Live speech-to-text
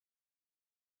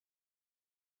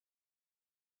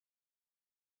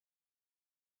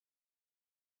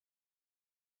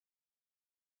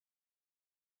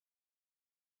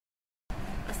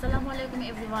Assalamualaikum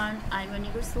everyone. I'm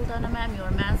Anigur Sultana ma'am,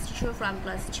 your maths teacher from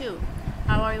class 2.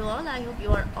 How are you all? I hope you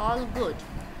are all good.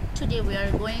 Today we are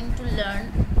going to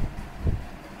learn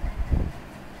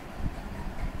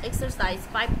exercise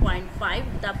 5.5,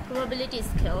 the probability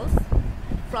skills,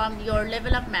 from your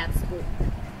Level Up Maths book.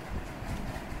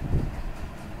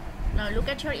 Now look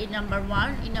at here in number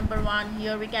 1. In number 1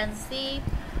 here we can see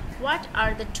what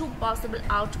are the two possible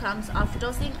outcomes of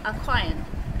tossing a coin.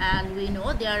 And we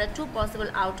know there are two possible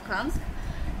outcomes.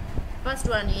 First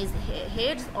one is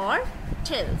heads or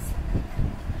tails.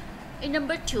 In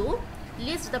number 2,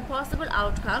 list the possible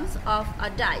outcomes of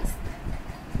a dice.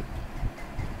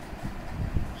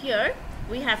 Here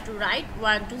we have to write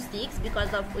 1 to 6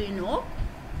 because of we know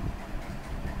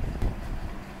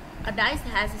a dice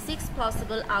has 6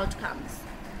 possible outcomes.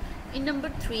 In number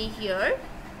 3 here,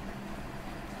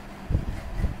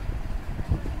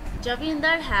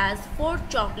 Javinder has 4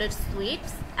 chocolate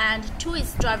sweets and 2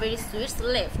 strawberry sweets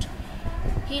left.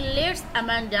 He lets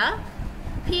Amanda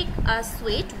pick a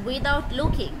sweet without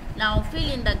looking. Now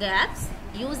fill in the gaps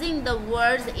using the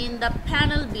words in the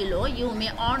panel below. You may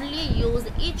only use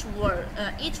each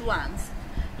ones.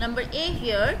 Number A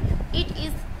here, it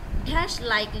is dash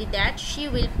likely that she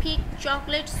will pick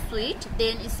chocolate sweet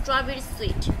then strawberry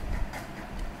sweet.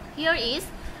 Here is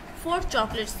 4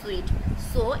 chocolate sweet,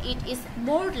 so it is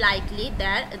more likely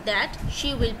that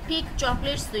she will pick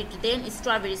chocolate sweet than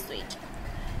strawberry sweet.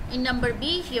 In number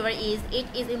B here is it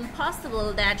is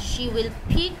impossible that she will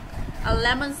pick a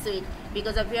lemon sweet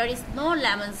because of here is no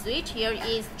lemon sweet. Here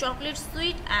is chocolate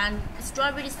sweet and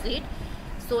strawberry sweet,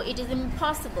 so it is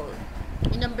impossible.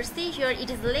 In number C here,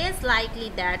 it is less likely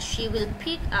that she will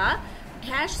pick a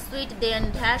dash sweet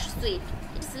than dash sweet.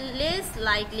 It is less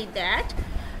likely that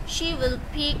she will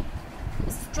pick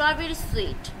strawberry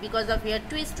sweet because of here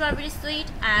 2 strawberry sweet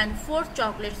and 4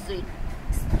 chocolate sweet.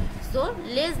 So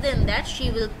less than that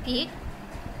she will pick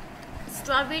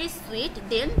strawberry sweet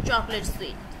than chocolate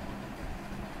sweet.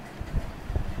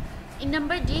 In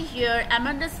number D here,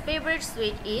 Amanda's favorite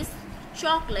sweet is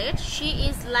chocolate. She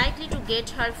is likely to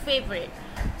get her favorite.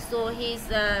 So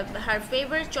her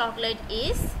favorite chocolate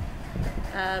is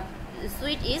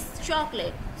sweet is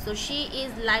chocolate. So she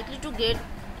is likely to get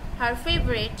her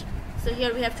favorite. So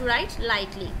here we have to write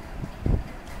likely.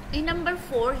 In number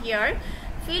 4 here,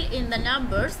 fill in the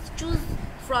numbers. Choose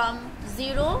from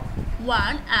 0,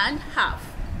 1 and half.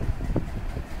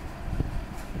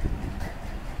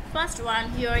 First one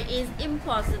here is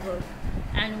impossible,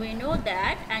 and we know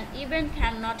that an event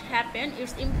cannot happen,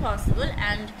 it's impossible,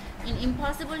 and in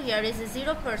impossible here is a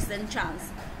 0%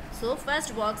 chance. So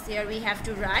first box here we have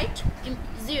to write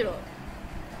 0.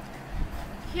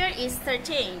 Here is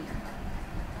certain.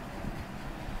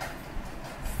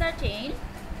 Certain,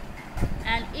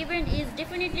 an event is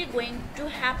definitely going to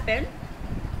happen,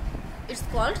 it's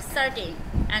called certain,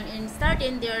 and in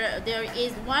certain there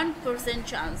is 1%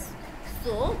 chance,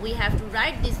 so we have to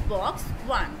write this box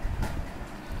 1.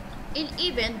 In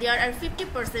event there are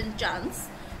 50% chance,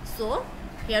 so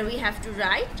here we have to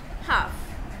write half.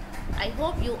 I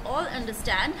hope you all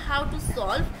understand how to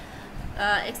solve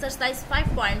exercise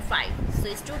 5.5.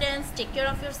 So students, take care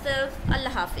of yourself. Allah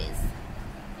Hafiz.